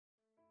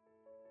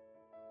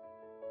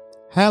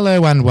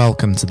Hello and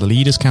welcome to the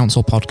Leaders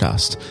Council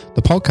podcast,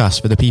 the podcast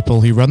for the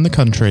people who run the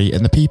country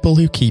and the people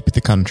who keep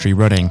the country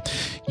running.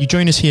 You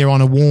join us here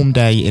on a warm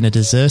day in a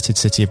deserted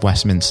city of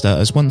Westminster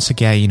as once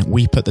again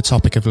we put the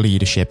topic of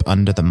leadership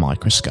under the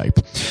microscope.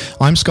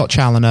 I'm Scott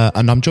Challoner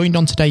and I'm joined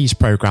on today's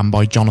programme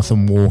by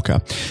Jonathan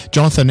Walker.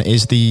 Jonathan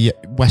is the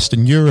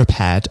Western Europe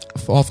head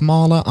of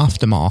MAHLE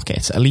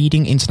Aftermarket, a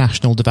leading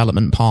international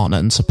development partner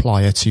and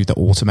supplier to the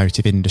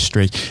automotive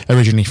industry,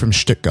 originally from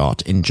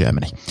Stuttgart in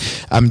Germany.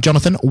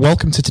 Jonathan,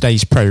 welcome to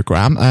today's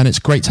programme, and it's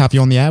great to have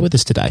you on the air with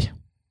us today.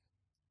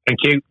 Thank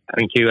you.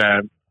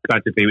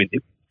 Glad to be with you.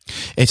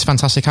 It's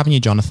fantastic having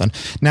you, Jonathan.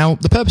 Now,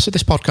 the purpose of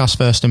this podcast,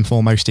 first and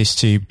foremost, is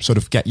to sort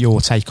of get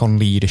your take on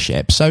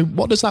leadership. So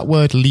what does that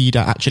word leader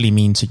actually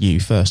mean to you,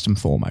 first and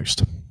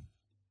foremost?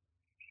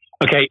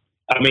 Okay.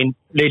 I mean,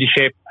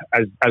 leadership,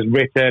 as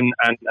written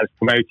and as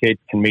promoted,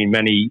 can mean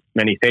many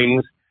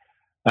things.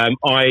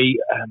 I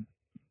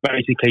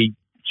basically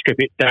strip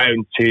it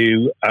down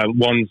to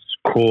one's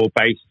core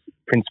base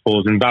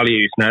principles and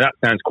values. Now, that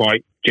sounds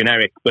quite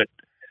generic, but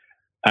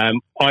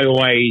I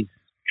always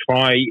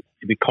try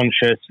to be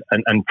conscious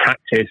and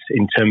practice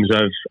in terms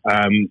of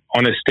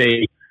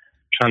honesty,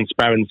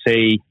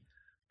 transparency,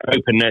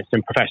 openness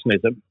and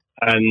professionalism.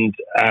 And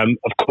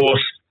of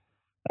course,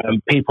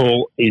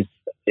 people is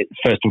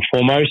first and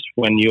foremost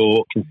when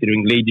you're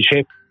considering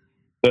leadership,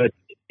 but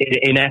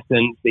in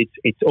essence,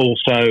 it's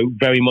also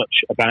very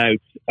much about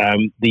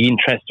the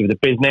interest of the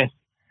business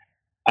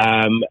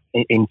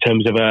in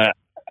terms of a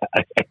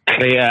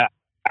clear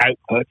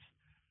output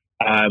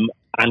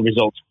and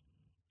results.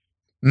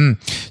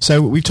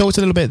 So we've talked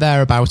a little bit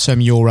there about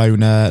your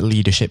own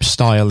leadership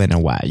style in a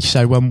way.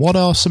 So what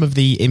are some of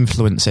the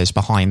influences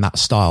behind that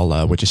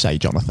style, would you say,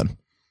 Jonathan?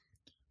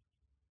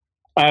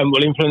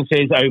 Well,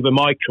 influences over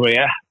my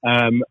career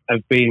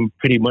have been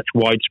pretty much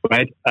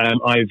widespread.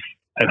 I've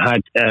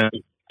had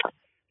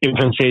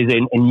influences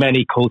in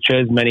many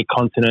cultures, many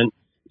continents,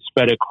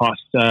 spread across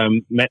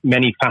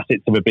many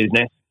facets of a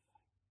business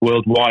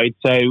worldwide.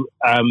 So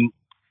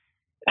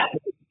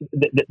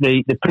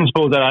the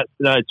principles that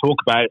I talk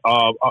about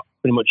are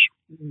pretty much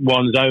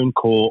one's own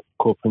core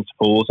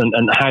principles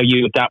and how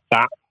you adapt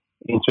that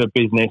into a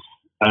business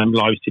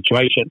live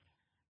situation.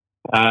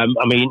 I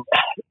mean,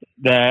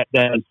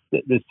 there's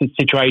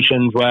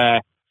situations where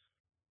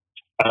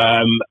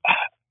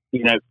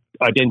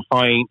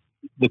identifying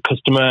the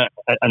customer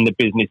and the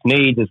business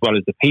needs as well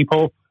as the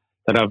people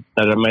that I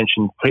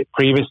mentioned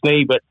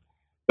previously, but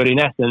in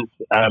essence,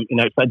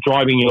 it's like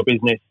driving your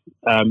business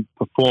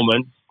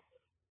performance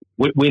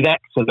with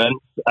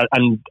excellence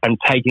and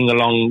taking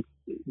along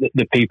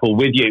the people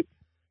with you.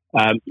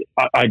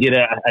 I did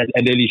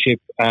a leadership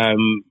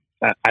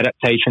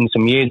adaptation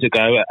some years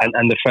ago,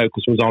 and the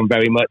focus was on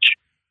very much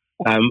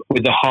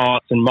with the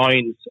hearts and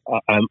minds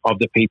of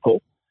the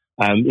people.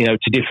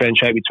 To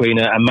differentiate between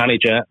a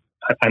manager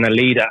and a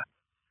leader,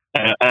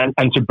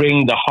 and to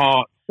bring the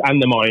hearts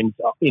and the minds,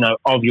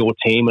 of your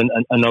team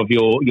and of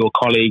your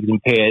colleagues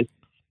and peers.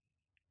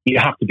 You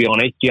have to be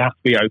honest. You have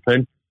to be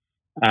open.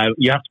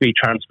 You have to be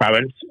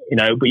transparent.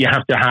 But you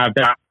have to have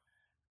that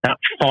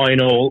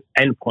final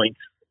endpoint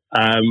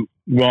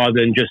rather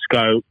than just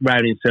go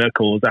round in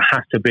circles. There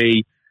has to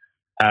be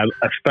a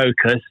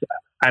focus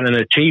and an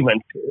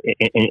achievement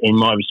in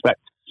my respect.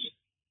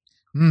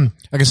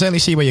 I can certainly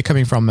see where you're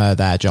coming from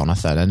there,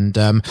 Jonathan. And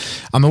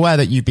I'm aware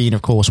that you've been,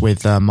 of course,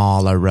 with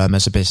MAHLE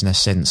as a business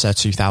since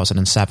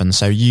 2007.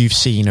 So you've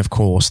seen, of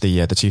course,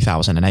 the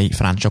 2008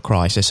 financial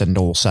crisis, and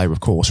also,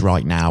 of course,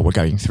 right now we're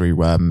going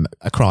through a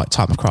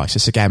time of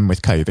crisis again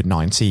with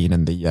COVID-19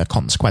 and the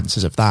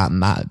consequences of that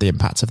and the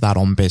impact of that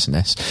on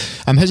business.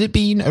 Has it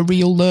been a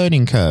real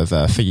learning curve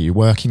for you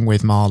working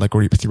with MAHLE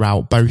Group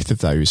throughout both of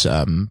those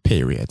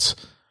periods?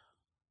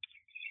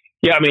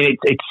 Yeah, I mean,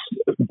 it's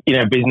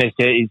business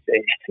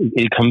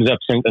it comes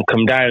ups and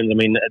comes downs. I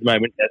mean, at the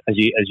moment, as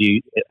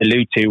you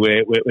allude to,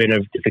 we're in a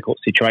difficult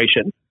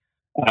situation.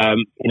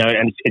 And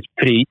it's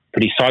pretty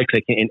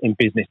cyclic in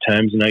business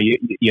terms.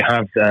 You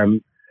have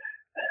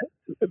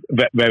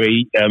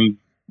very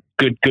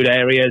good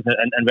areas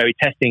and very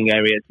testing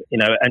areas.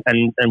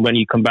 And when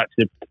you come back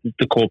to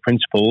the core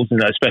principles,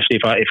 especially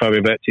if I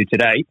revert to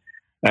today,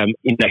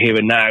 here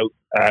and now,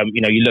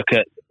 you look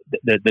at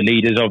the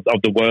leaders of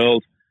the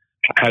world,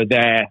 how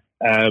they're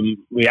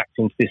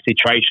reacting to this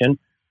situation.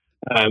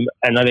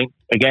 And I think,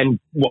 again,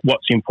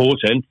 what's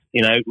important,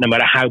 no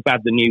matter how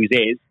bad the news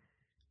is,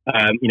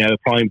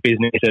 applying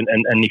business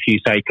and if you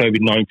say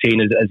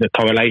COVID-19 as a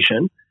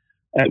correlation,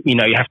 you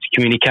have to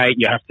communicate,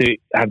 you have to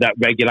have that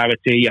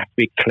regularity, you have to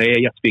be clear,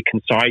 you have to be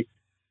concise,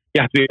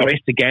 you have to be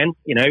honest again,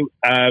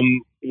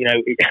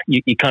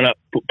 you cannot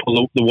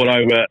pull the wool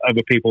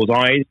over people's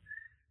eyes.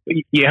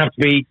 You have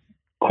to be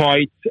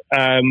quite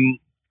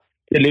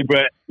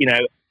deliberate,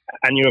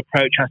 and your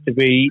approach has to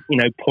be,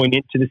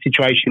 poignant to the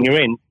situation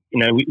you're in.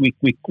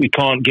 We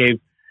can't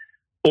give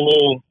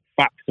all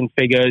facts and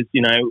figures,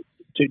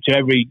 to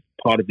every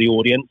part of the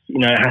audience.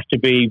 It has to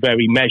be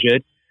very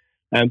measured.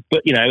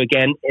 But,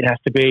 again, it has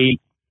to be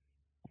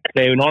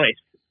clear and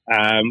honest.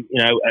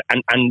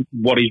 and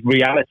what is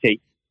reality.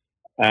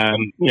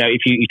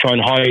 If you try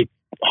and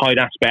hide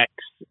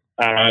aspects,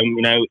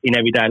 in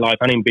everyday life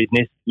and in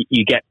business,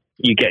 you get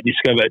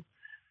discovered.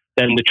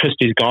 Then the trust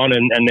is gone,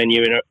 and then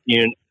you're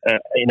in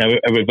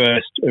a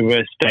reverse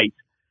state.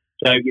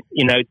 So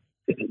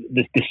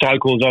the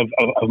cycles of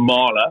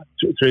MAHLE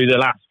through the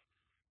last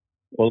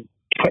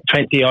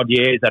 20 odd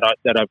years that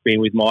I've been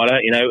with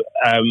MAHLE,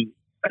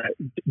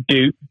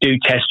 do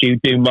test you,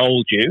 do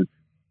mould you,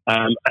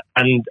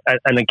 and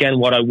again,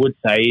 what I would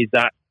say is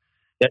that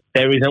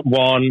there isn't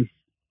one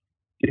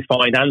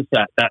defined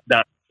answer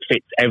that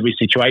fits every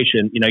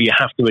situation. You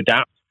have to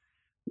adapt,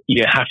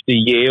 you have to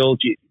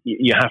yield,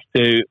 you have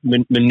to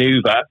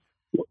maneuver,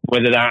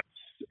 whether that's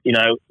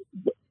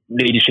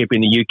leadership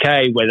in the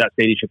UK, whether that's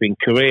leadership in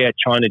Korea,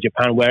 China,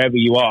 Japan, wherever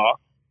you are,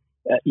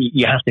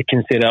 you have to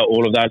consider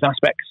all of those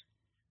aspects.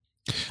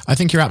 I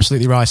think you're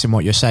absolutely right in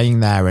what you're saying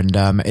there, and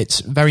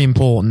it's very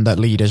important that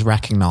leaders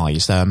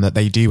recognise that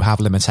they do have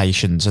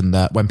limitations, and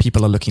that when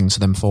people are looking to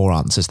them for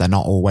answers, they're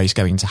not always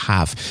going to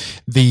have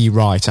the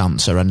right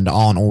answer and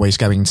aren't always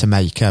going to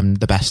make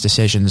the best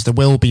decisions. There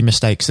will be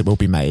mistakes that will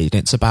be made.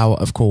 It's about,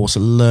 of course,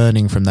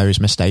 learning from those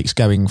mistakes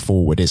going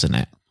forward, isn't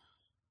it?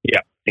 Yeah,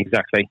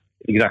 exactly.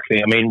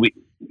 I mean, we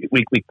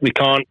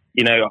can't,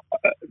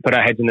 put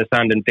our heads in the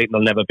sand and think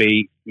there'll never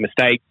be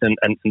mistakes and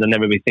there'll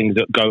never be things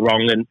that go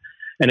wrong.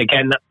 And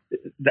again,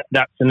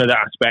 that's another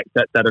aspect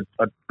that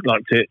I'd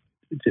like to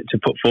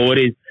put forward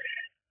is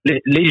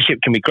leadership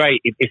can be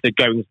great if the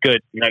going's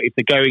good. If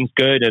the going's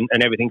good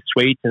and everything's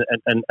sweet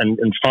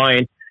and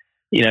fine,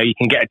 you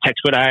can get a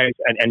textbook out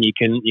and you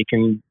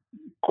can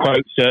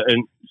quote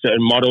certain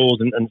models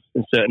and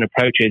certain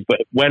approaches.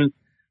 But when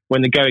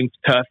the going's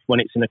tough,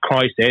 when it's in a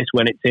crisis,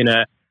 when it's in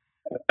a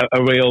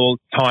real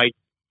tight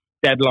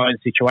deadline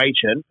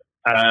situation,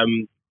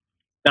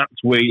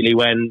 that's really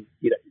when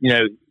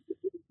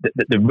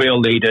the real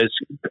leaders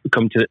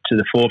come to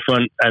the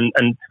forefront.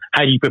 And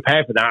how do you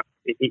prepare for that?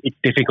 It's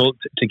difficult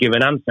to give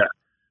an answer.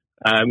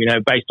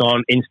 Based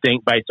on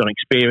instinct, based on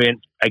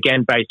experience,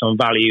 again based on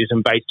values,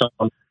 and based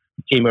on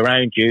the team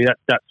around you.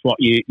 That's what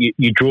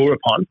you draw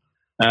upon,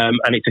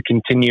 and it's a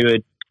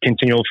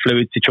continual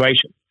fluid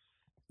situation.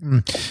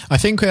 I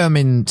think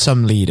in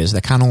some leaders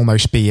there can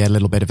almost be a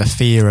little bit of a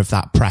fear of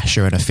that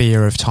pressure and a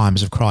fear of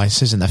times of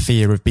crisis and a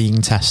fear of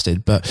being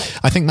tested. But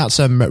I think that's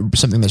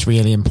something that's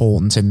really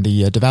important in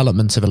the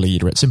development of a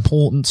leader. It's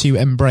important to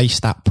embrace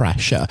that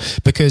pressure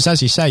because,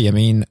 as you say,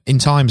 in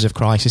times of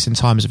crisis, in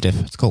times of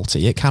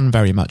difficulty, it can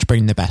very much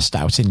bring the best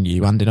out in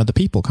you and in other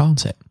people,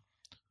 can't it?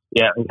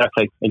 Yeah,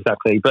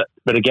 exactly.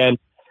 But again,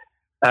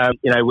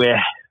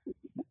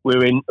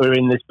 we're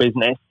in this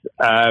business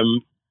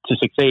to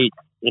succeed.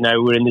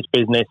 We're in this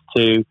business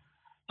to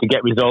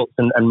get results,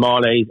 and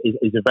MAHLE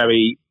is a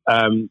very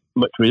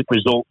much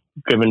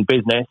result-driven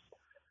business,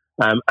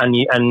 and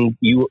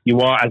you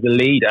are as a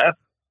leader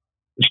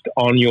just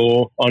on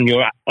your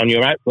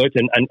output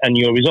and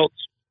your results.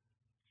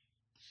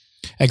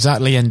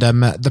 Exactly, and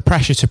the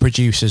pressure to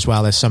produce as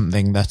well is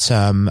something that,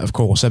 of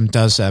course,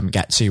 does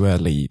get to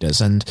leaders.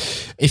 And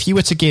if you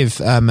were to give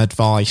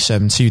advice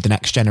to the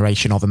next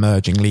generation of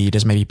emerging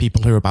leaders, maybe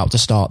people who are about to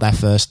start their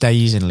first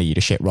days in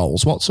leadership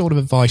roles, what sort of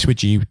advice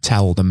would you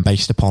tell them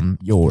based upon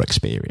your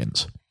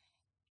experience?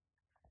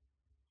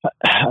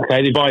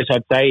 Okay, the advice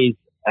I'd say is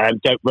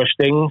don't rush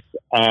things.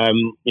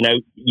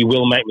 You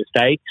will make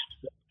mistakes.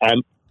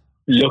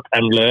 Look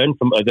and learn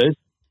from others.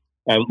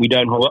 We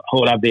don't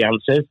all have the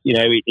answers.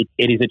 It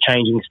is a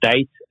changing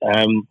state.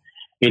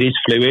 It is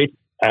fluid.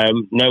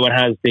 No one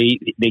has the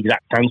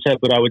exact answer,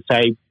 but I would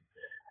say,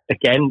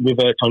 again,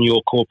 revert on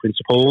your core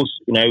principles.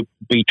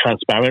 Be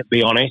transparent,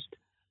 be honest,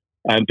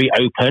 be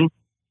open.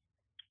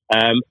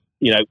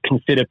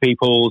 Consider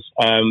people's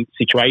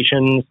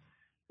situations,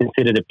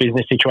 consider the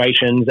business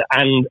situations,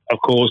 and of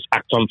course,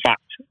 act on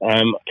fact.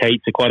 Okay,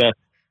 it's quite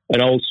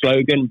an old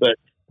slogan, but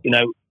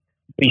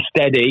be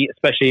steady,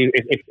 especially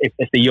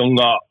if the young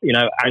are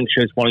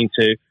anxious, wanting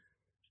to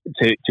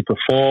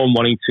perform,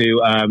 wanting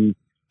to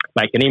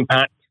make an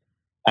impact.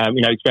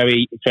 It's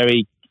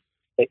very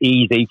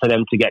easy for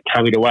them to get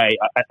carried away,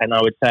 and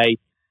I would say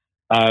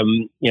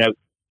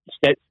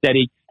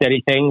steady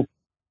things,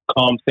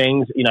 calm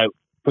things,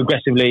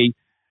 progressively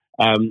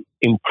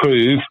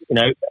improve,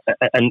 and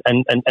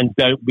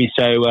don't be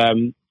so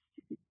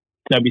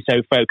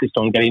focused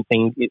on getting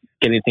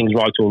things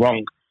right or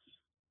wrong.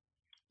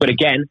 But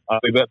again, I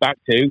revert back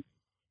to,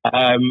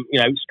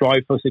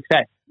 strive for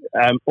success.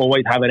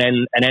 Always have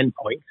an end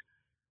point,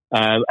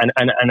 and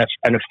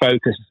a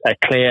focus, a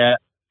clear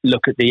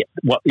look at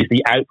what is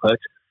the output.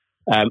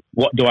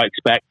 What do I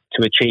expect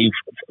to achieve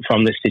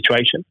from this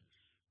situation?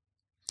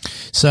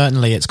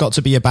 Certainly, it's got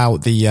to be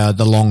about the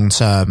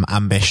long-term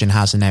ambition,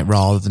 hasn't it,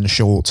 rather than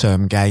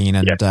short-term gain.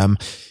 And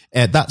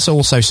That's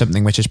also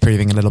something which is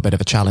proving a little bit of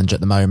a challenge at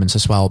the moment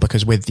as well,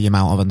 because with the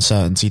amount of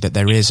uncertainty that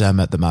there is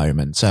at the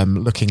moment,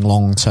 looking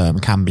long term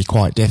can be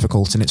quite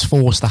difficult, and it's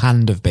forced the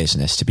hand of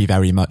business to be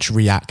very much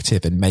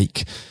reactive and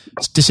make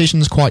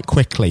decisions quite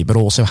quickly, but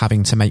also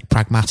having to make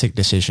pragmatic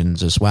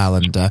decisions as well.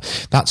 And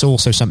that's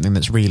also something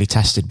that's really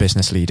tested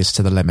business leaders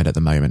to the limit at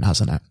the moment,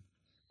 hasn't it?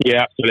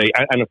 Yeah, absolutely.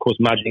 And of course,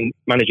 managing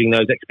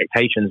those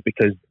expectations,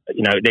 because,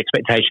 the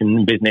expectation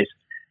in business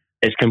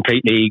has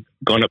completely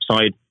gone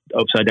upside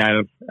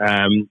down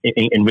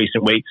in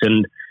recent weeks,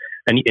 and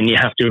you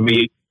have to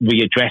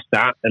readdress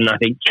that. And I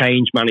think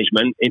change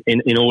management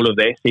in all of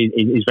this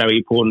is very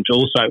important.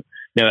 Also,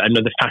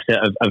 another facet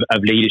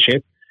of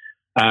leadership.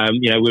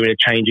 We're in a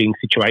changing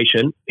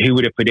situation. Who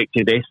would have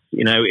predicted this?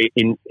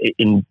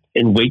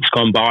 In weeks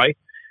gone by.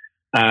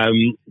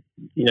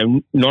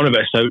 None of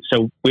us.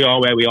 So we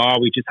are where we are.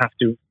 We just have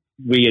to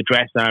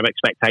readdress our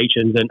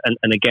expectations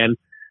and again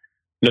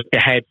look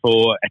ahead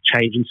for a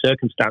change in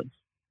circumstance.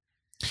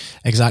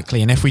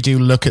 Exactly. And if we do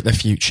look at the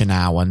future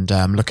now and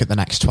look at the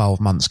next 12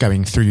 months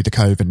going through the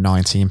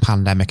COVID-19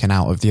 pandemic and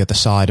out of the other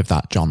side of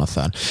that,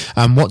 Jonathan,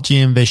 what do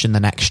you envision the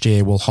next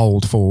year will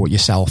hold for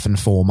yourself and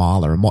for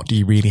MAHLE, and what do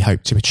you really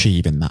hope to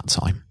achieve in that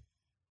time?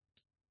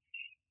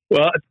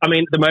 Well, I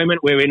mean, at the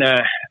moment we're in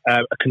a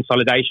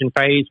consolidation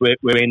phase.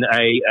 We're in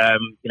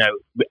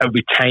a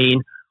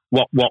retain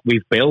what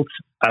we've built.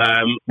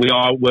 We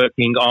are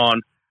working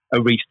on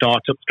a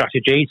restart up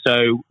strategy.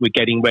 So we're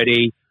getting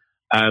ready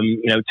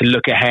to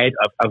look ahead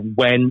of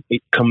when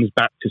it comes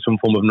back to some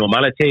form of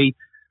normality,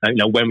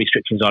 when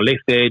restrictions are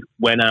lifted,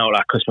 when our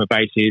customer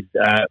bases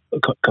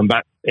come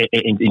back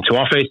into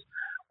office.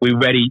 We're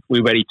ready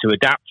to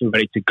adapt, we're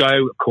ready to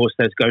go. Of course,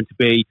 there's going to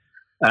be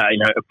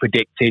a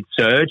predicted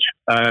surge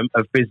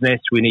of business.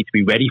 We need to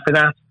be ready for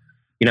that.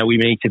 We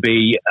need to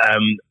be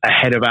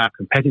ahead of our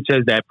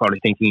competitors. They're probably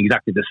thinking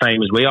exactly the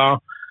same as we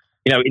are.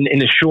 In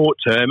the short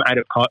term, out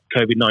of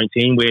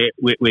COVID-19,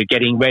 we're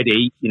getting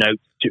ready,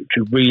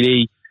 to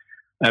really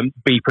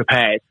be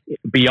prepared.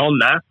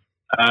 Beyond that,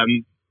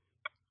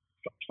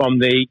 from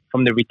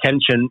the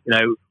retention,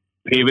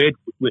 period,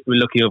 we're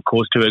looking, of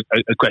course, to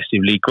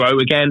aggressively grow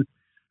again.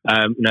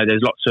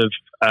 There's lots of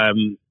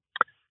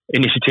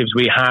initiatives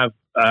we have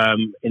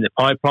in the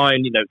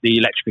pipeline. The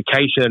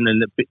electrification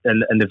and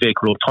the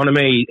vehicle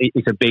autonomy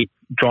is a big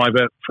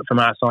driver from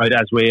our side,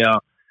 as we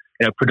are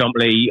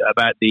predominantly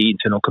about the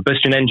internal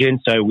combustion engine.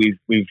 So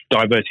we've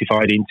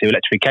diversified into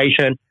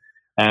electrification,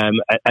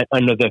 and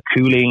other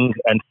cooling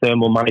and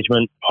thermal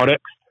management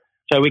products.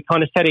 So we're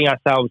kind of setting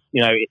ourselves,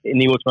 in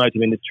the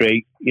automotive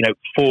industry,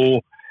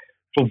 for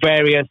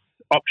various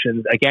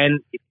options. Again,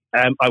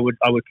 I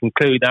would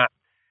conclude that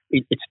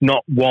it's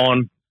not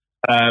one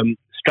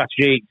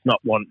strategy, it's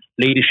not one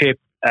leadership.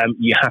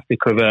 You have to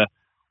cover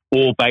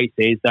all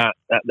bases that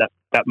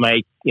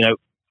make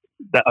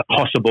that are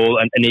possible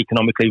and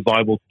economically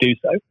viable to do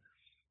so.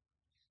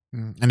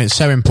 And it's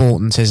so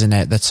important, isn't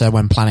it, that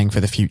when planning for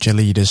the future,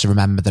 leaders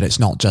remember that it's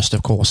not just,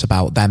 of course,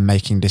 about them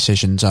making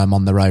decisions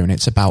on their own.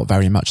 It's about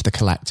very much the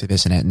collective,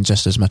 isn't it, and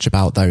just as much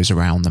about those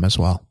around them as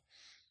well.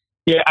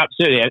 Yeah,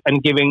 absolutely,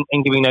 and giving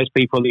those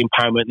people the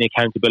empowerment and the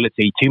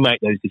accountability to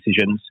make those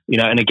decisions.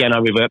 And again, I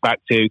revert back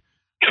to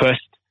trust,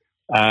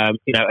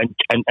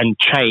 and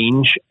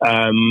change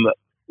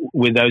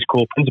with those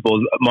core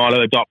principles.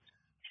 MAHLE adopts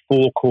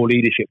 4 core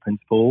leadership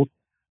principles,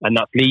 and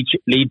that's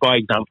lead by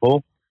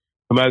example,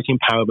 promote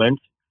empowerment,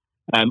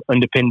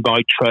 underpinned by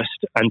trust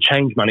and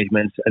change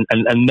management.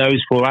 And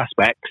those 4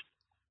 aspects,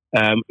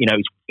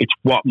 it's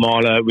what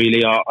MAHLE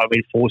really are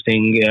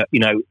reinforcing,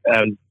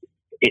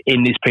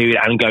 in this period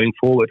and going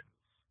forward.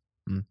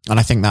 And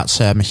I think that's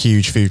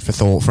huge food for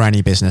thought for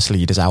any business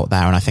leaders out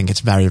there. And I think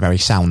it's very, very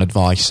sound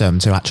advice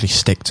to actually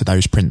stick to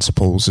those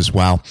principles as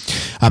well.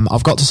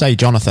 I've got to say,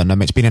 Jonathan,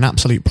 it's been an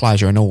absolute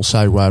pleasure and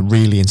also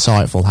really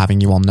insightful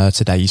having you on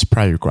today's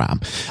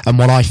programme. And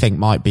what I think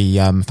might be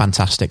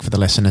fantastic for the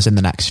listeners in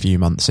the next few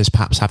months is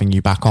perhaps having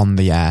you back on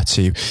the air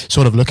to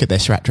sort of look at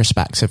this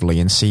retrospectively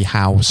and see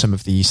how some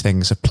of these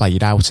things have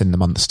played out in the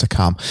months to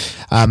come.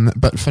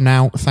 But for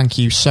now, thank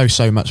you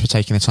so much for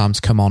taking the time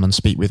to come on and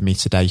speak with me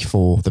today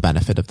for the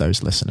benefit of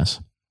those listeners.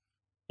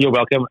 You're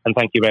welcome, and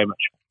thank you very much.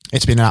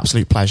 It's been an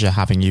absolute pleasure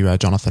having you,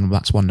 Jonathan.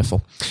 That's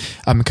wonderful.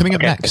 Coming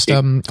up next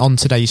on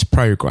today's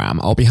programme,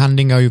 I'll be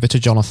handing over to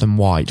Jonathan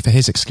White for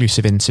his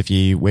exclusive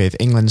interview with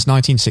England's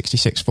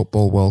 1966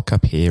 Football World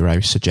Cup hero,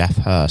 Sir Geoff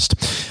Hurst.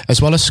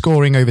 As well as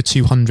scoring over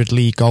 200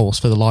 league goals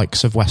for the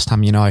likes of West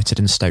Ham United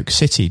and Stoke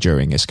City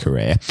during his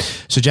career,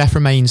 Sir Geoff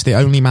remains the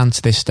only man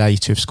to this day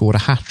to have scored a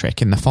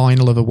hat-trick in the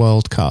final of a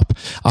World Cup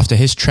after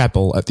his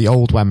treble at the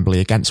Old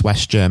Wembley against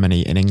West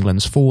Germany in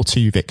England's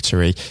 4-2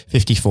 victory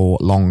 54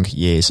 long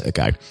years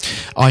ago.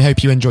 I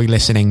hope you enjoy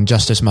listening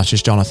just as much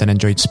as Jonathan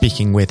enjoyed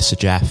speaking with Sir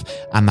Geoff,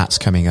 and that's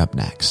coming up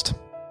next.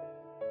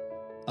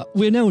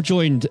 We're now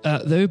joined,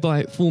 though,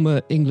 by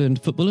former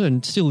England footballer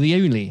and still the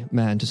only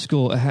man to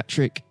score a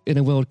hat-trick in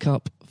a World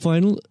Cup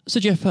final,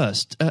 Sir Geoff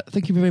Hurst.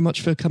 Thank you very much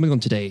for coming on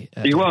today.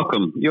 You're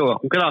welcome. You're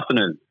welcome. Good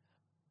afternoon.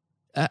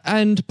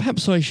 And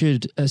perhaps I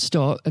should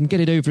start and get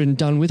it over and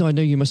done with. I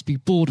know you must be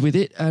bored with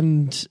it,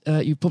 and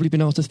you've probably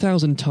been asked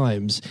 1,000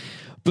 times.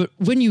 But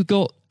when you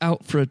got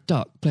out for a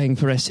duck playing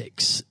for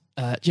Essex,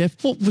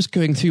 Jeff, what was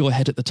going through your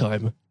head at the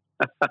time?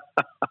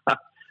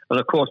 Well,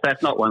 of course,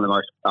 that's not one of the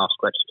most asked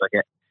questions I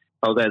get.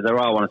 Oh, there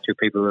are one or two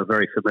people who are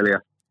very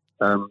familiar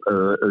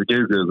who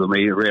do Google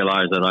me, who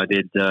realise that I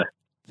did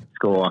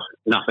score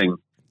nothing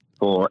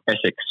for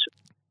Essex.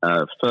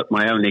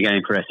 My only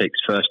game for Essex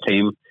first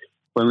team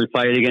when we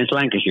played against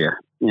Lancashire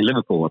in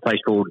Liverpool, a place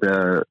called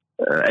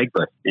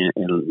Egbert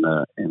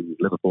in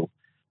Liverpool,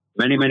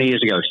 many, many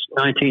years ago,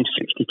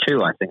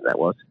 1962, I think that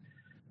was.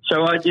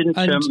 So I didn't,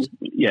 I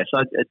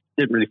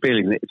didn't really feel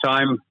it at the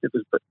time. It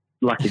was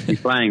lucky to be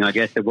playing, I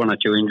guess. There were one or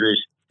two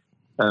injuries.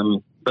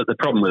 But the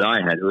problem that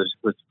I had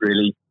was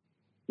really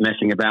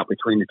messing about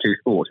between the two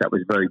sports. That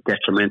was very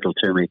detrimental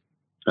to me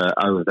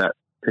over that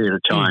period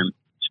of time,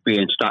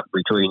 being stuck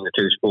between the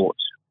two sports.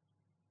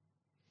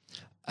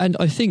 And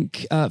I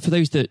think for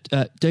those that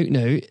don't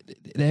know,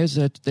 there's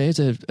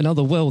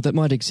another world that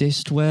might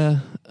exist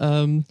where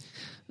Sir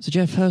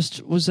Geoff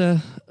Hurst was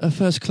a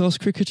first-class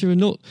cricketer and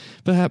not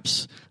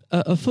perhaps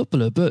a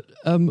footballer. But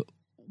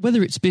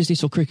whether it's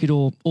business or cricket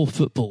or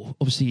football,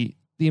 obviously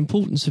the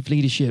importance of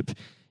leadership,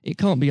 it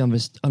can't be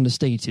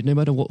understated, no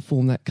matter what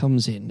form that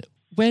comes in.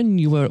 When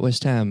you were at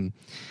West Ham,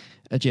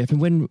 Geoff, and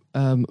when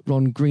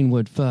Ron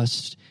Greenwood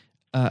first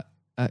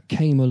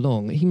came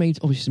along, he made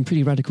obviously some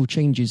pretty radical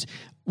changes.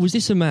 Was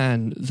this a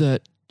man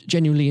that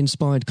genuinely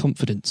inspired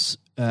confidence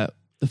the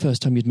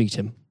first time you'd meet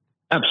him?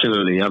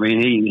 Absolutely. I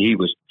mean, he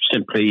was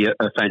simply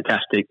a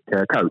fantastic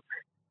coach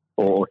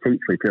or teacher,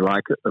 if you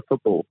like, at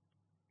football.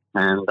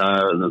 And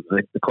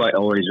the quite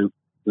always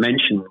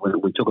mentioned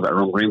when we talk about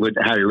Ron Greenwood,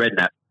 Harry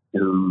Redknapp,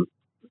 who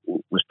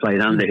was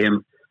played under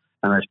him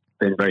and has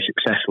been very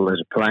successful as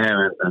a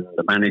player and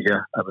the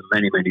manager over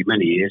many, many,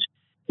 many years.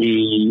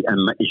 He's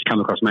come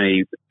across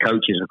many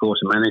coaches, of course,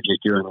 and managers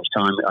during his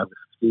time over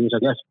the years, I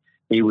guess.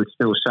 He would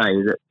still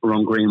say that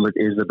Ron Greenwood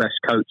is the best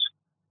coach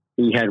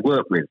he'd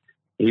worked with.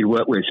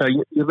 So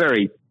you're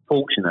very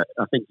fortunate.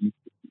 I think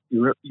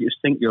you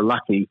think you're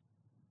lucky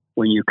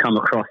when you come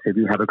across, if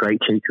you have a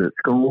great teacher at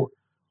school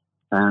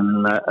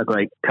and a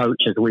great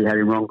coach as we had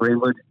in Ron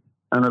Greenwood,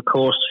 and of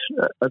course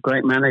a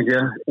great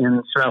manager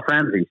in Sir Alf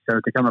Ramsey. So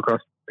to come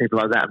across people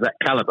like that of that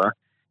calibre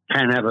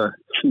can have a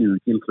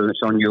huge influence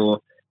on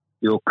your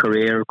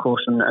career, of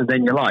course, and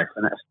then your life,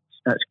 and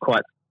that's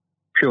quite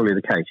purely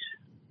the case.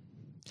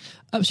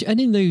 Absolutely.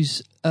 And in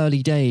those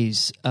early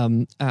days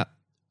at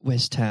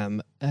West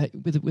Ham,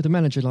 with a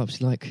manager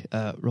like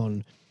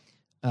Ron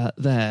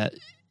there,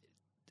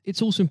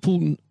 it's also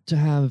important to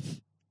have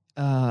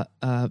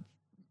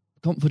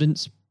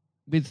confidence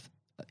with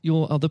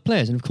your other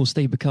players, and of course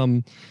they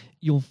become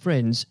your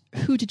friends.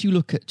 Who did you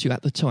look at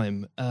the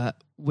time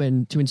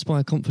when to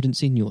inspire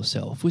confidence in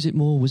yourself? Was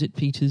it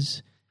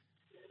Peters?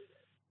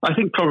 I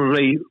think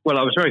probably. Well,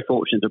 I was very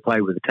fortunate to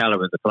play with the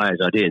calibre of the players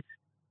I did.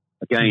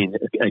 Again,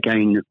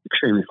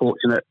 extremely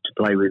fortunate to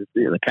play with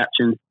the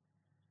captain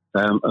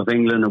of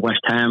England and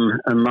West Ham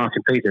and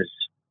Martin Peters,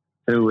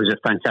 who was a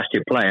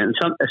fantastic player. And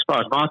as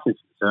far as Martin's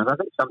concerned, I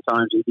think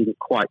sometimes he didn't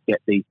quite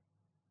get the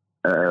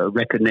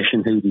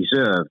recognition he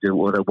deserved and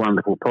what a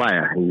wonderful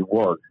player he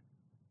was.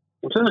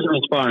 In terms of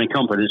inspiring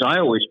confidence, I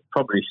always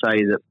probably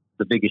say that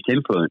the biggest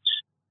influence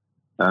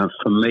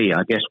for me,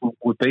 I guess,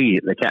 would be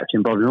the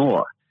captain, Bob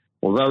Noor.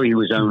 Although he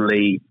was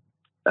only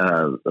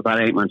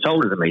about 8 months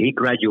older than me, he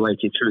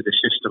graduated through the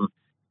system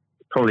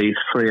probably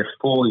 3 or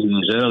 4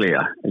 years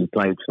earlier. He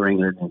played for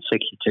England in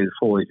 62,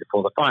 4 years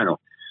before the final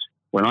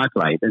when I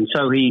played. And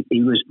so he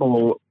was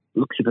more,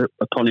 looked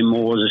upon him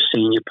more as a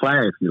senior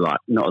player, if you like,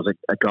 not as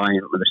a guy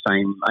with the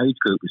same age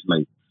group as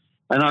me.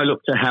 And I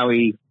looked at how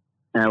he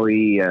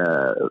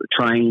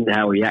trained,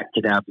 how he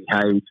acted, how he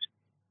behaved,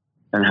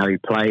 and how he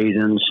played.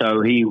 And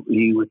so he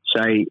would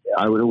say,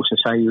 I would also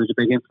say he was a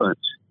big influence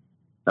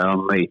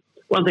on me.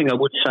 One thing I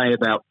would say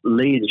about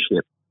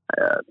leadership,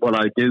 what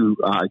I do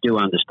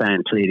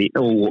understand clearly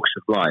in all walks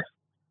of life,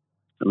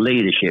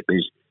 leadership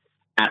is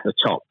at the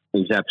top,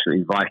 is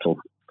absolutely vital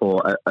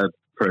for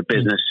a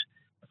business,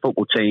 a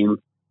football team,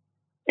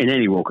 in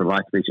any walk of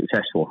life to be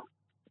successful.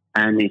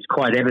 And it's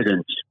quite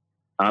evident.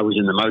 I was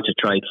in the motor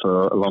trade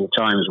for a long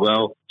time as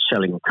well,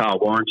 selling car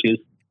warranties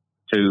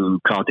to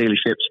car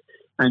dealerships.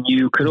 And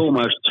you could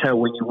almost tell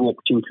when you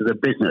walked into the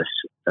business,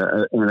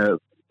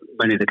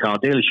 many of the car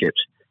dealerships,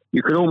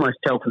 you could almost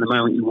tell from the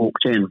moment you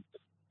walked in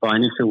by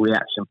initial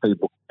reaction,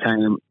 people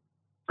came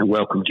and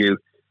welcomed you,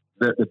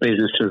 that the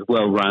business was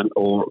well run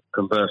or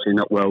conversely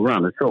not well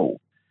run at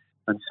all.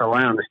 And so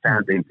I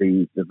understand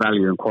the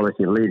value and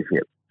quality of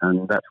leadership.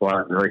 And that's why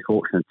I'm very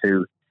fortunate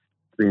to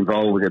be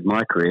involved in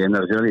my career in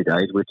those early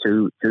days with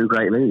two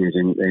great leaders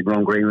in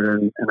Ron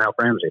Greenwood and Alf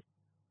Ramsey.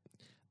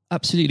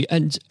 Absolutely.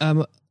 And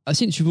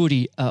since you've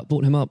already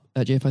brought him up,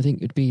 Jeff, I think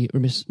it'd be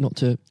remiss not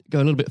to go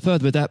a little bit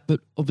further with that. But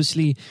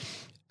obviously,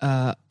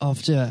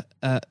 after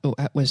at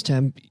West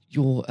Ham,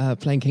 your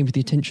playing came to the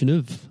attention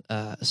of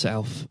Sir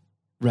Alf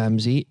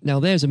Ramsey. Now,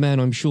 there's a man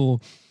I'm sure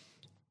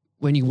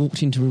when you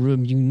walked into a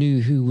room, you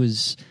knew who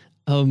was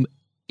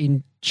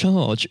in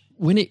charge.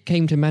 When it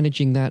came to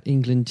managing that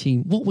England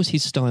team, what was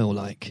his style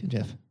like,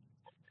 Jeff?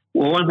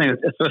 Well,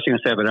 the first thing I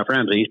say about Alf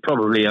Ramsey, he's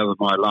probably over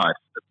my life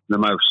the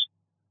most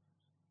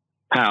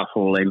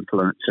powerful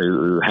influence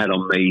who had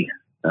on me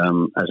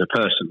as a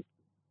person.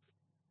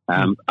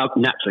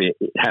 Naturally,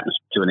 it happens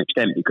to an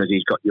extent because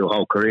he's got your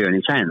whole career in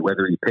his hand.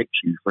 Whether he picks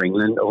you for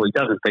England or he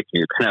doesn't pick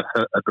you, it can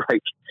have a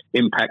great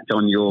impact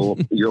on your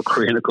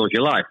career and, of course,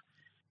 your life.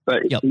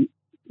 But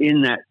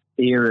in that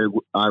era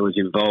I was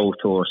involved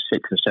for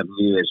 6 or 7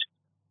 years,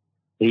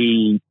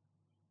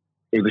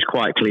 it was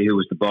quite clear who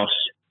was the boss.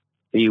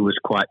 He was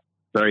quite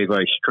very,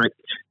 very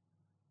strict.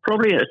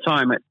 Probably at a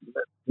time,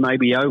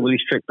 maybe overly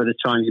strict, but at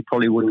a time you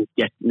probably wouldn't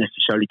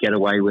necessarily get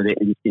away with it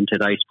in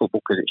today's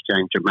football because it's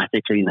changed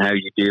dramatically in how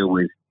you deal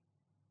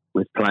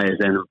with players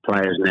then and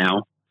players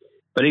now.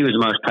 But he was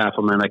the most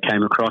powerful man I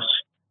came across,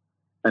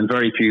 and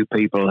very few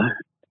people.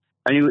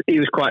 And he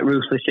was quite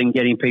ruthless in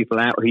getting people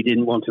out who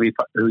didn't want to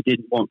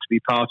be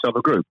part of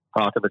a group,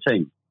 part of a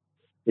team.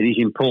 It is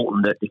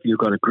important that if you've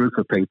got a group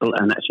of people,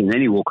 and that's in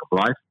any walk of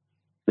life,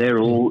 they're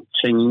all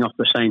singing off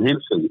the same hymn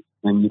sheet,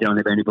 and you don't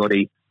have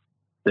anybody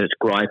that's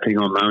griping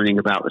or moaning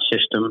about the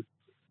system.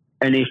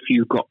 And if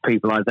you've got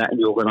people like that in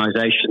your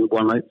organisation,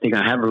 one thing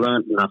I have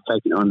learned, and I've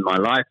taken it on in my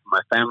life,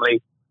 my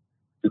family,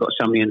 you've got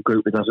somebody in the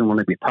group that doesn't want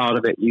to be part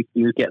of it,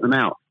 you get them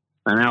out.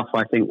 And Alf,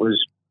 I think, was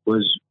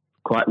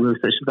quite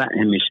ruthless with that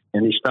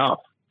in his staff.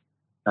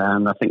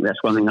 And I think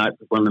that's one of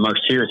the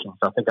most serious things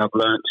I think I've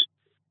learnt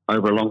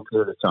over a long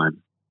period of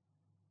time.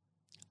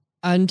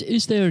 And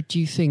is there, do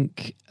you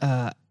think,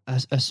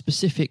 a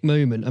specific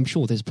moment, I'm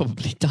sure there's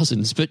probably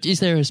dozens, but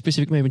is there a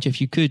specific moment, if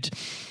you could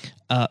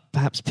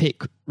perhaps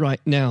pick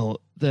right now,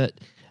 that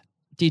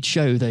did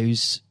show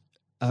those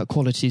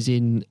qualities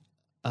in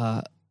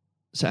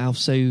Sir Alf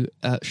so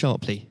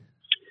sharply?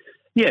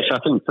 Yes, I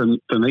think for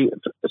me,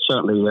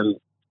 certainly,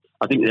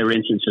 I think there are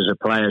instances of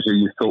players who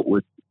you thought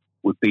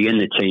would be in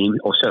the team,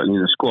 or certainly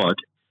in the squad,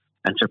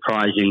 and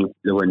surprisingly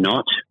they were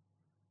not.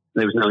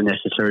 There was no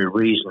necessary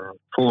reason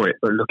for it,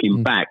 but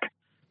looking back,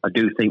 I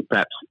do think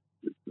perhaps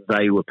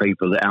they were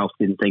people that Alf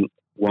didn't think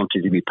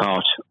wanted to be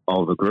part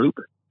of a group.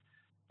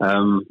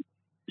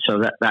 So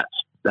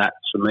that's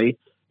for me.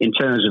 In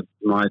terms of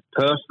my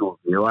personal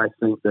view, I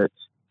think that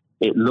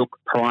it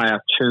looked prior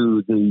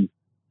to the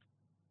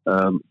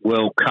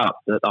World Cup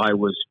that I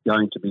was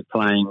going to be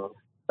playing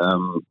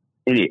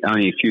in it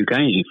only a few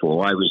games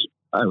before. I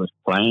was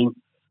playing,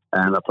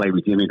 and I played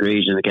with Jimmy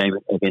Greaves in a game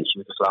against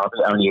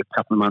Yugoslavia only a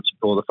couple of months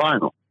before the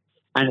final.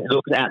 And it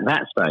looked at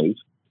that stage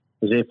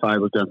as if I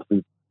was going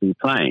to be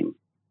playing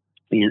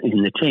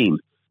in the team.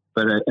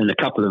 But in a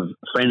couple of more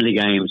friendly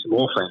games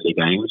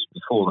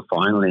before the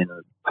final in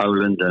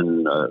Poland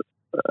and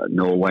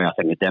Norway, I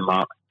think, and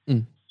Denmark,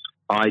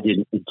 I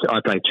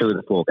played 2 of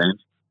the 4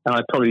 games, and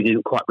I probably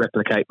didn't quite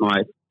replicate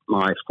my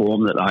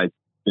form that I'd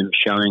been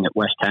showing at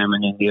West Ham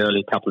and in the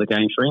early couple of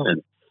games for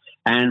England.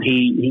 And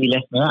he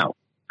left me out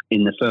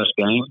in the first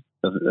game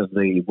of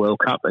the World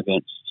Cup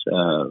against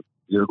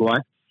Uruguay.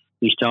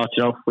 He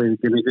started off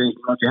with Jimmy Greaves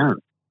and Roger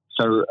Aaron.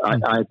 So I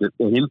had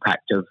an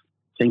impact of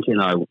thinking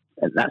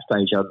at that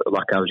stage I looked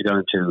like I was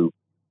going to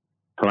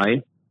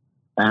play,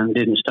 and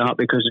didn't start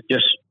because of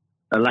just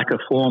a lack of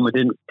form. I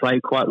didn't play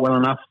quite well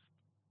enough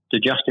to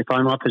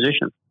justify my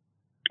position.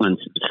 And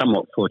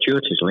somewhat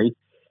fortuitously,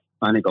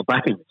 I only got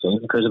back in the team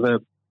because of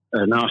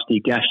a nasty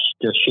gash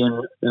to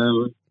shin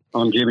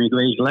on Jimmy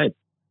Greaves' leg.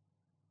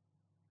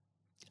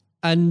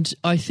 And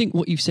I think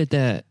what you've said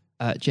there,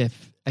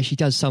 Jeff, actually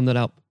does sum that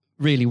up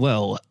really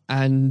well.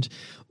 And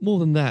more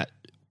than that,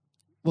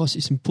 whilst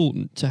it's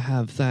important to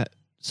have that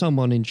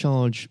someone in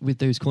charge with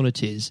those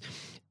qualities,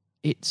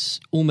 it's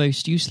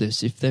almost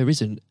useless if there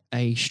isn't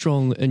a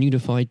strong and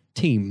unified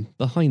team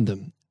behind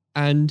them.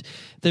 And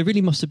there really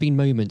must have been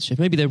moments, Jeff,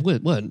 maybe there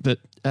weren't, but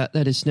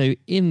let us know,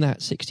 in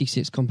that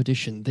 66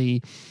 competition,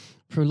 the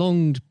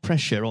prolonged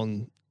pressure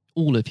on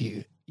all of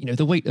you,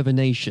 the weight of a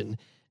nation,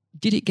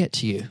 did it get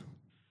to you?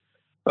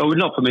 Oh,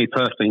 not for me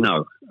personally,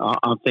 no.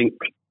 I think,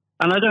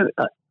 and I don't,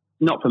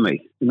 not for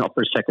me, not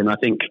for a second. I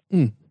think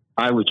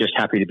I was just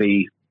happy to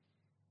be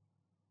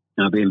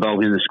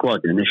involved in the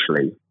squad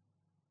initially.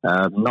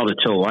 Not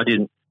at all.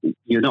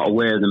 You're not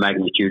aware of the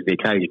magnitude of the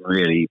occasion,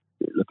 really,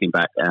 looking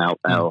back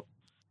out.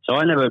 So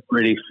I never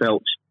really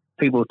felt,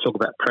 people talk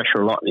about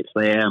pressure a lot, and it's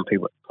there, and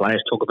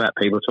players talk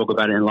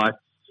about it in life.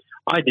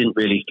 I didn't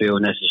really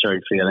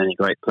necessarily feel any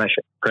great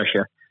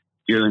pressure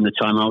during the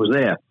time I was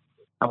there.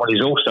 And what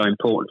is also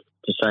important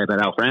to say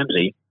about Alf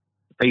Ramsey,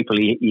 the people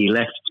he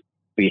left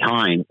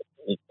behind,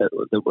 that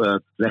were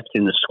left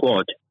in the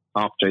squad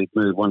after he'd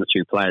moved 1 or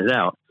 2 players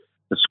out,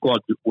 the squad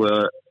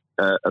were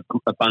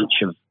a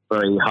bunch of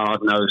very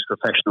hard-nosed,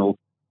 professional,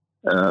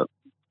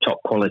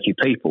 top-quality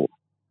people.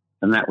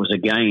 And that was,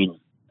 again,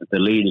 the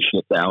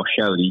leadership that Al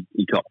showed.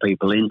 He got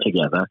people in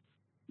together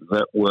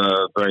that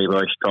were very,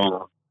 very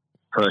strong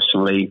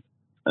personally.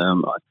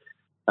 And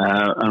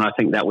I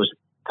think that was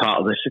part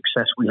of the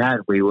success we had.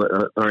 We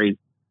were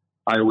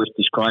I always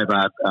describe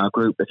our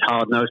group as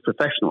hard-nosed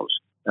professionals.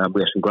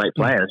 We have some great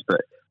players,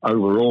 but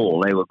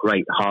overall they were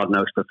great,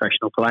 hard-nosed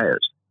professional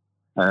players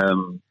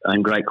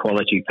and great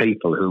quality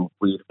people who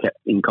we've kept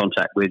in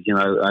contact with,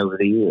 over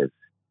the years.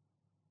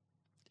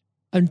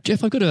 And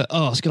Jeff, I've got to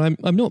ask, and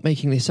I'm not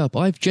making this up,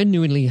 I've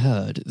genuinely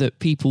heard that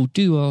people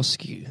do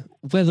ask you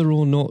whether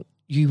or not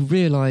you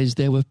realise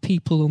there were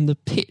people on the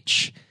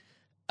pitch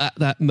at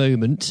that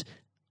moment.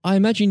 I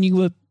imagine you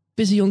were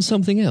busy on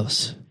something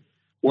else.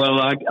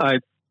 Well, I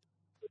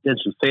did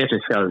some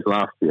theatre shows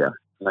last year.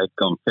 They've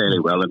gone fairly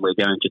well, and we're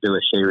going to do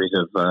a series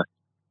of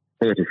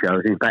theatre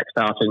shows, in fact,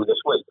 starting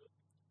this week,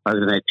 over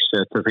the next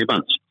 2 or 3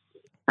 months.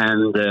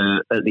 And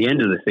at the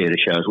end of the theatre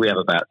shows, we have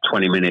about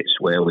 20 minutes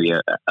where we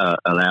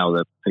allow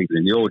the people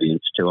in the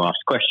audience to ask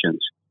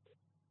questions.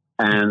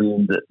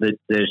 And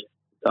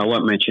I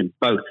won't mention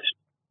both.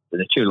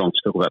 They're too long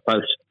to talk about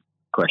both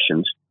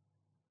questions.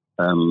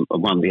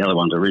 The other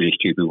one's a really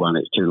stupid one.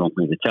 It's too long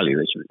for me to tell you.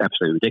 It's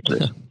absolutely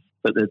ridiculous.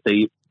 But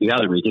the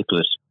other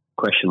ridiculous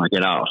question I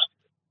get asked,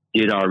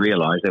 did I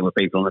realise there were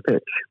people on the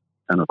pitch?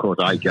 And of course,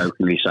 I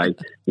jokingly say,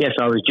 yes,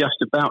 I was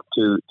just about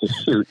to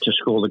shoot to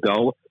score the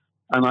goal.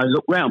 And I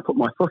looked round, put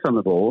my foot on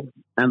the ball,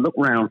 and looked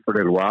round for a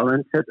little while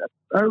and said,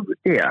 oh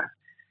dear,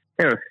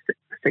 there are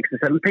 6 or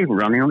 7 people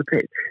running on the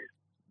pitch.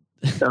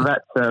 So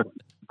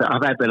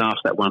I've been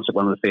asked that once at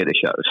one of the theatre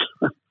shows.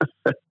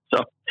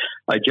 So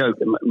I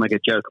make a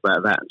joke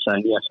about that and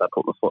saying, yes, I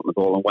put my foot on the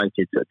ball and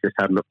waited to just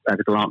have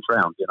a glance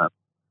round,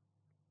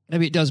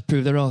 Maybe it does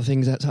prove there are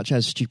things such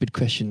as stupid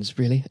questions,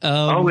 really.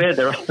 Oh, yeah,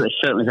 there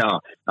certainly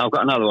are. I've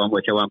got another one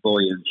which I won't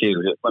bore you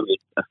with.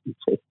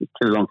 It's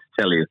too long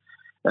to tell you.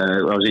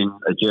 I was in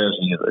a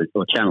Jersey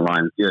or Channel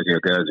Line, Jersey or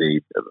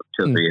Guernsey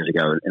 2 or 3 years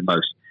ago, and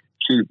most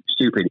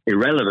stupid,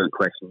 irrelevant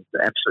questions,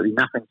 absolutely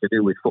nothing to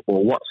do with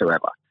football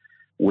whatsoever,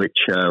 which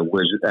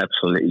was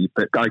absolutely,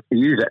 but I can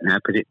use that now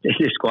because it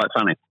is quite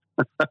funny.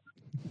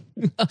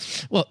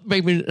 Well,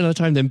 maybe another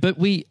time then, but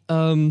we...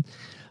 well,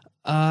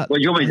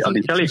 you want me? I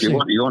can tell you if you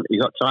want.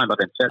 You got time? I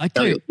can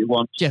tell you if you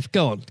want. Jeff,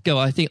 go on. Go.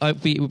 I think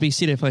it would be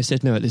silly if I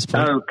said no at this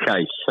point.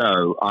 Okay,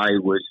 so I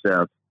was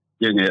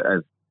doing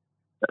at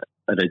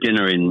a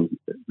dinner in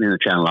the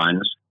Channel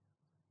Lines,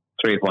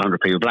 300 or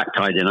 400 people, black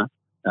tie dinner,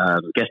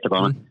 guest of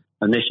honour.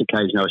 On this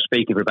occasion, I was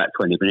speaking for about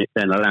 20 minutes,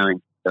 then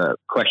allowing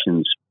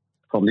questions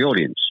from the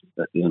audience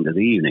at the end of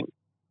the evening.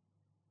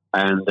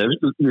 And there was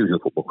usual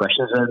football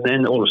questions, and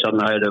then all of a sudden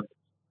I had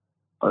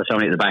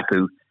somebody at the back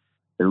who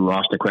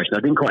asked a question. I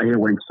didn't quite hear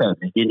what he said.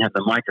 He didn't have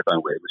the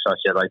microphone with him, so I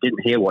said, I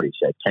didn't hear what he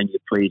said. Can you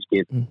please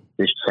give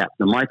this chap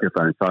the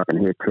microphone so I can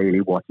hear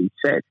clearly what he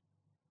said?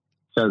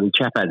 So the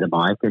chap had the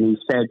mic, and he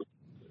said,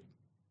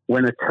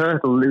 when a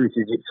turtle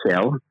loses its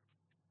shell,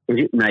 is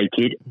it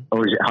naked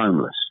or is it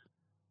homeless?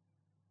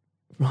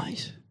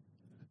 Right.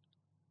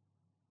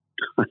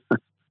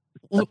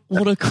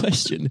 What a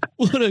question.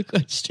 What a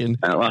question.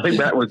 I think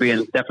that would be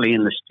definitely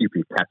in the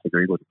stupid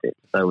category, wouldn't it?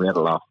 So we had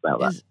a laugh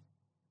about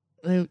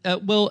that.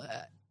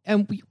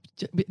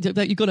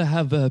 You've got to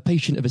have a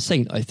patient of a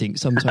saint, I think,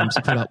 sometimes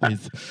to put up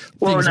with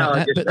things like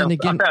that. But then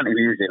again, I found it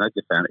amusing. I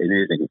just found it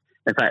amusing.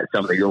 In fact,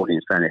 some of the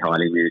audience found it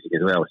highly amusing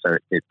as well. So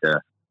it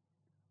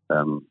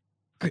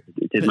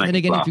did make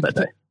me laugh that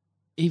day.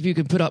 If you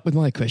can put up with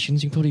my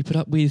questions, you can probably put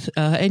up with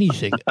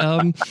anything.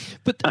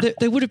 But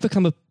there would have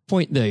become a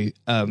point, though,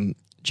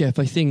 Jeff,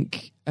 I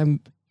think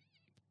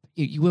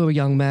you were a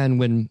young man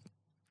when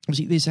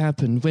obviously this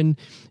happened, when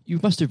you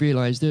must have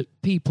realised that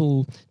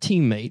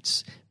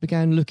teammates,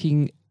 began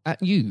looking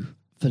at you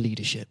for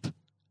leadership.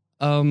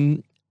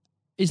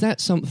 Is that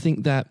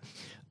something that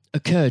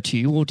occurred to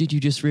you, or did you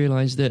just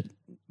realise that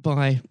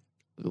by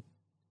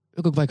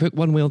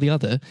one way or the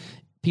other,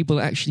 people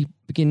actually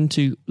begin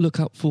to look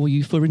up for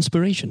you for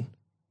inspiration?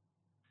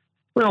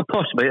 Well,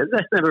 possibly.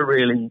 That's never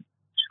really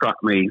struck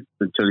me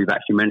until you've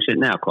actually mentioned it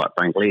now, quite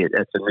frankly.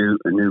 That's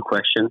a new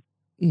question.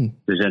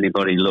 Does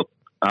anybody look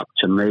up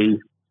to me?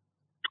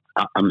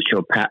 I'm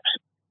sure perhaps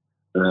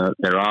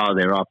there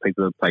are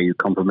people who pay you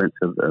compliments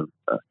of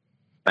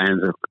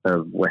fans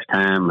of West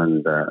Ham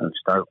and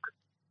Stoke,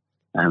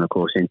 and of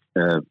course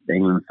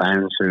England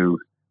fans who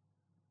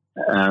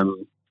I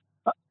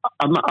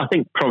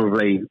think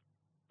probably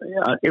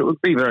it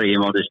would be very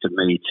immodest of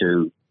me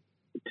to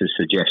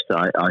suggest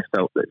that I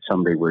felt that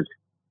somebody was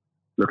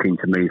looking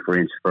to me for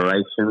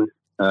inspiration.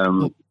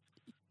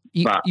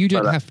 You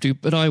don't have to,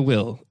 but I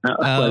will.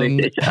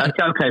 It's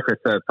okay for a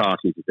third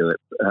party to do it.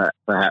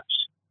 Perhaps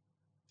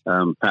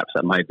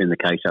that may have been the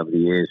case over the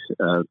years.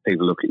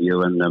 People look at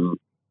you and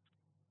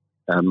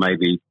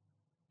maybe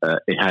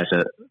it has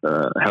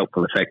a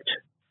helpful effect.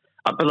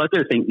 But I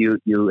do think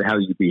how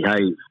you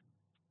behave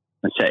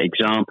and set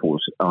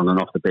examples on and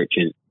off the pitch,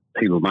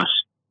 people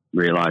must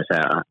realise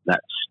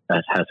that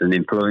has an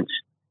influence.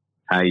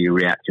 How you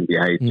react and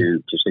behave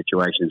to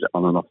situations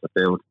on and off the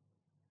field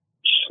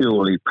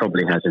surely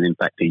probably has an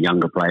impact to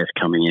younger players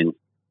coming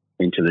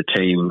into the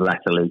team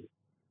latterly.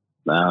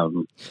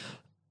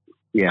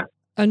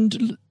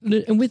 And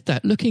with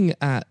that, looking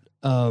at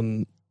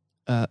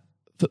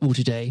football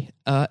today,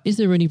 is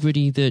there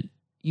anybody that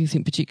you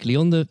think particularly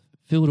on the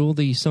field or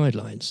the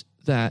sidelines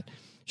that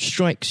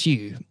strikes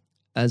you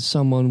as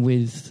someone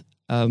with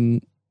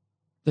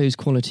those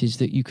qualities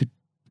that you could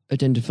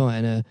identify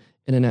in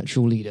a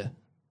natural leader?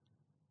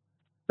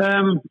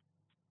 Well,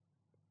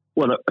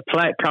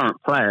 current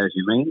players,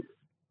 you mean?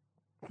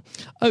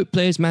 Oh,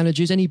 players,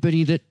 managers,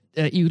 anybody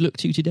that you look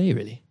to today,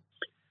 really?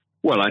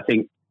 Well, I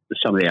think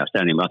some of the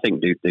outstanding. I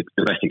think the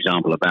best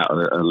example about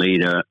a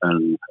leader at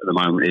the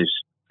moment is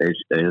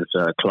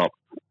Klopp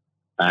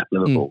at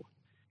Liverpool.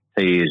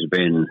 He has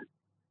been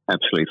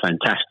absolutely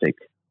fantastic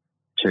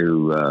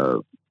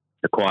to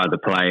acquire the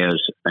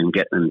players and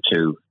get them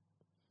to.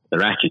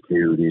 Their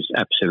attitude is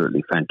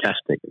absolutely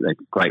fantastic. They're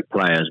great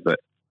players, but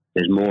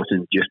there's more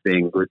than just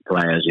being good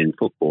players in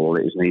football.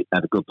 It is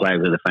have a good player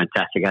with a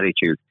fantastic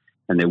attitude,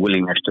 and their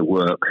willingness to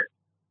work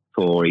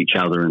for each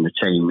other and the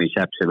team is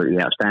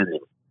absolutely outstanding.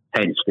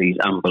 Hence these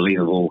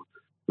unbelievable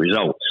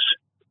results.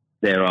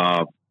 There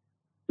are,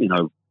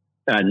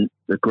 and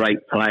the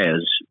great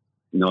players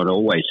not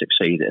always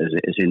succeed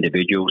as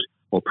individuals,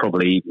 or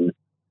probably even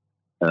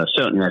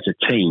certainly as a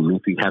team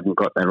if you haven't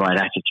got the right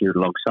attitude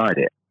alongside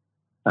it.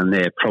 And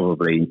they're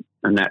probably,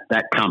 and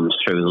that comes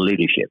through the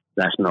leadership.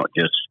 That's not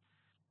just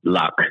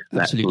luck.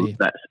 Absolutely.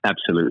 That's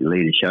absolute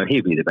leadership.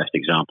 He'd be the best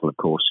example, of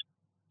course,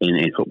 in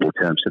football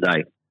terms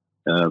today.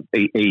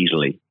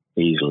 Easily.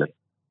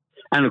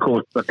 And of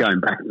course, but going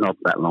back not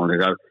that long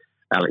ago,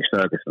 Alex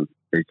Ferguson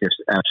is just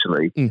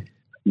absolutely.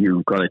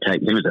 You've got to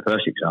take him as the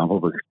first example,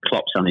 because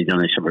Klopp's only done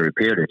this over a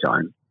period of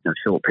time, a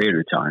short period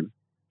of time.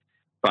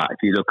 But if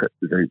you look at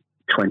the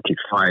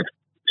 26,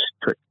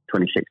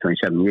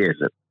 27 years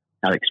that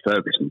Alex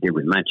Ferguson did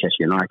with Manchester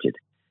United,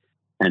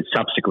 and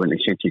subsequently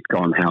since he's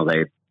gone, how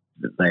they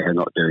are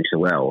not doing so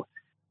well.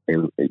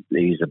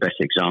 He's the best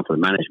example of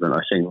management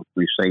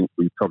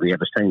we've probably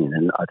ever seen,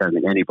 and I don't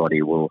think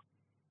anybody will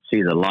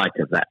see the like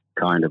of that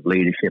kind of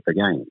leadership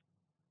again.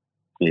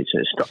 It's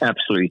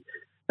absolutely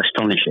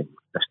astonishing.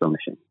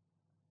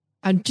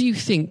 And do you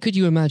think, could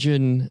you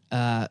imagine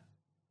Sir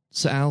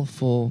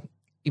Alf or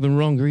even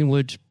Ron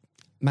Greenwood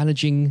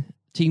managing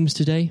teams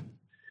today?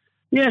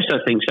 Yes, I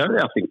think so.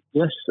 I think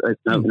yes,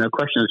 no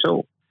question at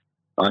all.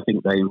 I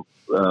think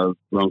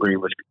Ron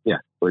Greenwood. Yeah,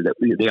 well,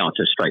 the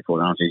answer,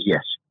 straightforward answer is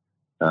yes.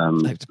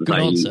 That's a good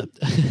answer.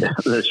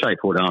 The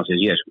straightforward answer is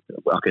yes.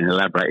 I can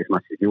elaborate as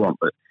much as you want,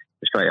 but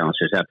the straight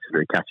answer is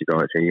absolutely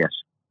categorically yes.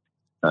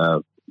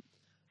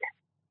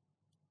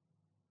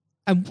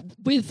 And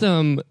with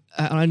and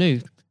I know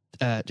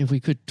if we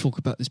could talk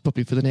about this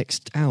probably for the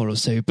next hour or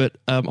so, but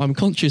I'm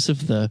conscious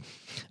of the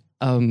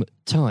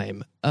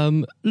time.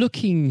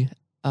 Looking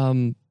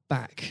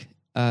back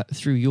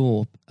through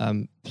your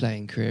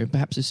playing career,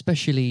 perhaps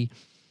especially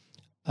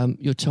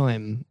your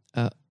time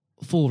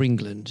for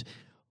England,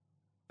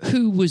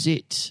 who was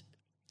it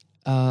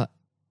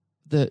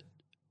that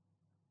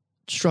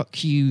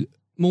struck you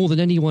more than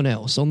anyone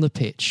else on the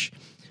pitch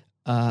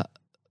that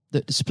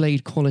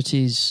displayed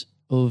qualities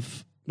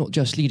of not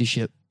just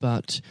leadership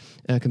but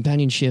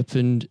companionship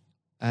and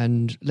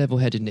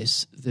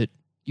level-headedness that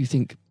you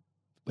think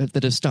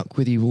that have stuck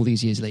with you all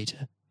these years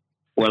later?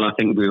 Well, I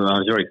think I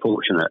was very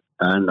fortunate,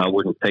 and I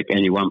wouldn't pick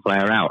any one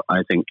player out.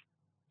 I think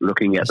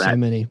looking at so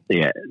many,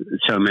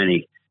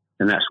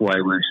 and that's why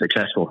we were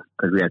successful,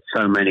 because we had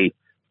so many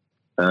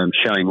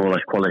showing all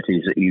those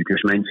qualities that you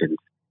just mentioned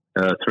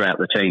throughout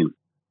the team.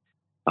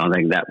 I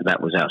think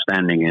that was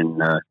outstanding,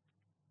 and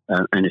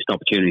it's an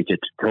opportunity to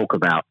talk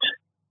about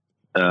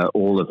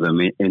all of them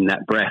in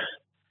that breath.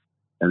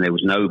 And there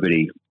was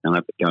nobody.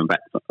 And going back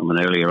from an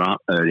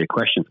earlier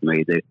question for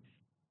me,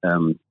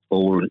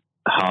 all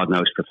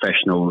hard-nosed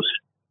professionals,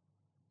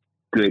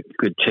 good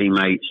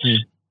teammates,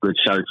 good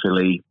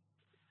socially,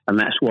 and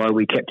that's why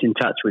we kept in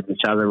touch with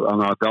each other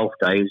on our golf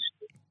days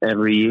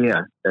every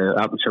year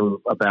up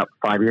until about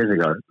 5 years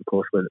ago. Of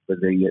course, with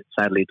the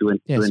sadly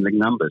dwindling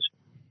numbers,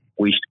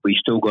 we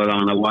still got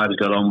on. Our wives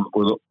got on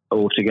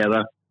all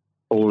together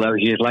all those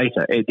years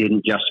later. It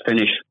didn't just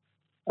finish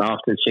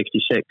after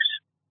 '66.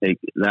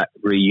 That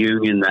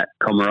reunion, that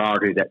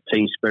camaraderie, that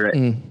team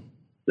spirit,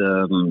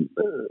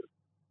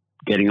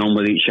 getting on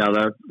with each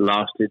other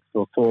lasted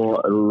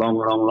for a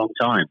long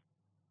time.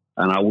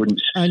 And I wouldn't,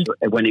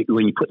 when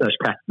you put those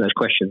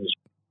questions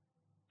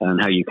and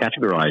how you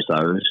categorise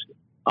those,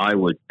 I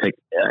would pick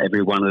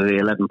every one of the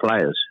 11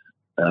 players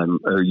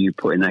who you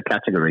put in that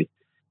category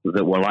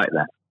that were like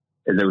that.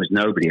 There was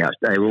nobody else.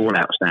 They were all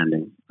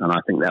outstanding. And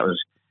I think that was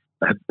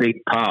a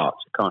big part.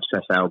 I can't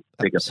stress how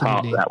big a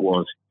part that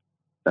was.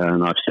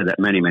 And I've said that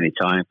many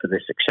times, for the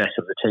success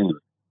of the team.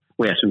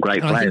 We had some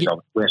great players.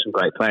 We had some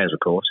great players, of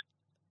course.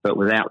 But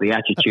without the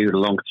attitude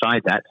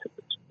alongside that,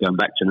 going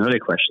back to an earlier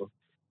question,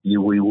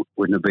 we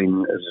wouldn't have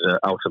been as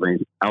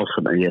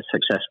ultimately as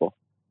successful.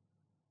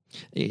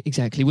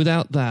 Exactly.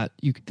 Without that,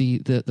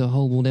 the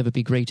whole will never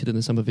be greater than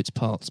the sum of its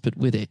parts. But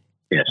with it,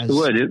 yes, the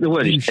word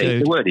is team.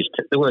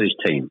 The word is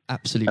team.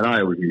 Absolutely. And I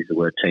always use the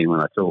word team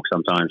when I talk.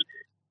 Sometimes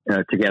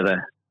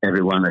together,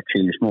 everyone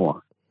achieves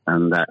more,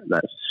 and that's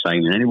the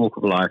same in any walk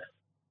of life.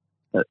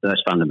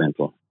 That's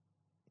fundamental.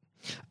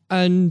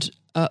 And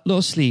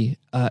lastly,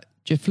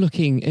 Jeff,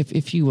 looking,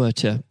 if you were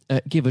to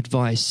give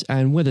advice,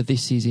 and whether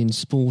this is in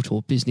sport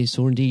or business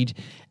or indeed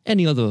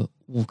any other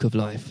walk of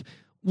life,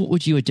 what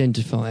would you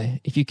identify,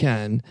 if you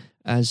can,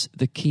 as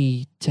the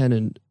key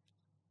tenet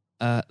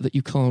that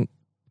you can't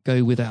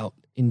go without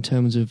in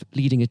terms of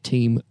leading a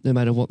team, no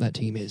matter what that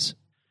team is?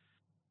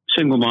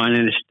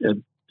 Single-mindedness,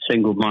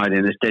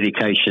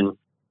 dedication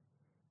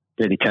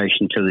to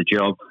the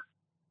job,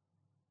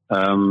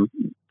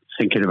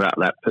 thinking about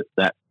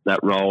that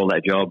role,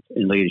 that job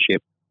in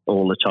leadership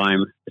all the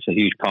time. It's a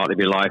huge part of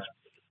your life.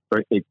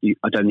 I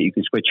don't think you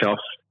can switch off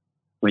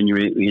when you're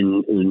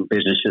in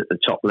business at the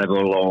top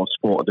level or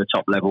sport at the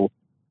top level.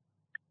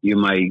 You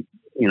may,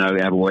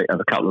 have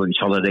a couple of weeks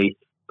holiday,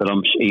 but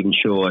I'm even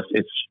sure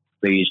if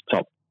these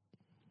top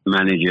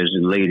managers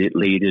and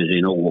leaders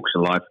in all walks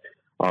of life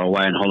are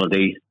away on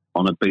holiday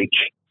on a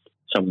beach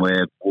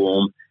somewhere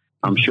warm,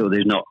 I'm sure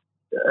they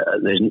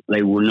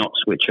will not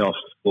switch off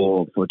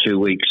for 2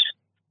 weeks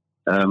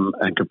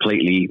and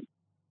completely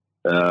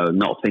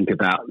not think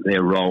about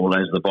their role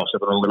as the boss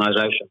of an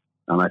organisation.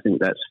 And I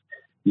think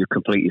you're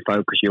completely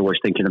focused. You're always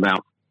thinking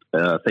about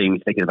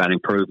things, thinking about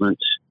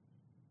improvements,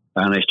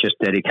 and it's just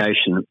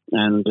dedication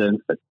and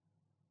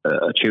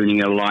tuning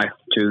your life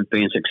to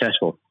being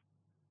successful.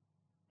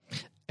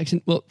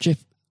 Excellent. Well,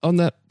 Jeff, on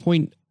that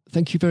point,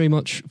 thank you very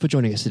much for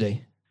joining us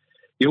today.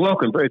 You're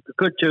welcome. Very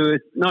good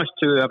nice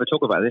to have a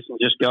talk about this and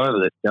just go over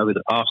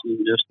the past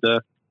and just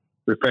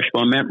refresh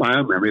my own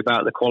memory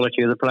about the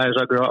quality of the players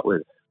I grew up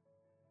with.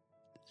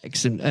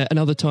 Excellent.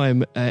 Another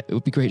time, it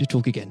would be great to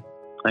talk again.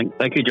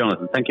 Thank you,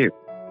 Jonathan. Thank you.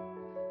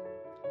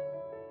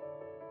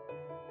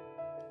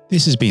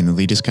 This has been the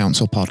Leaders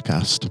Council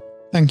podcast.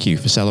 Thank you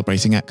for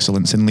celebrating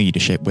excellence in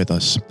leadership with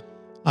us.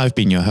 I've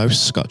been your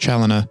host, Scott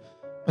Challoner.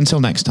 Until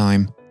next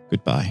time,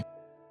 goodbye.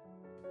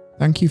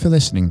 Thank you for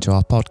listening to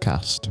our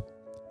podcast.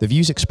 The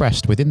views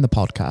expressed within the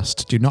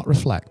podcast do not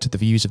reflect the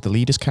views of the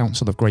Leaders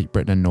Council of Great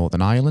Britain and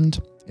Northern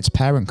Ireland, its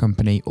parent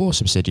company or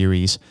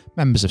subsidiaries,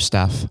 members of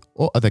staff,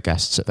 or other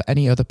guests of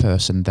any other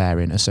person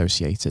therein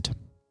associated.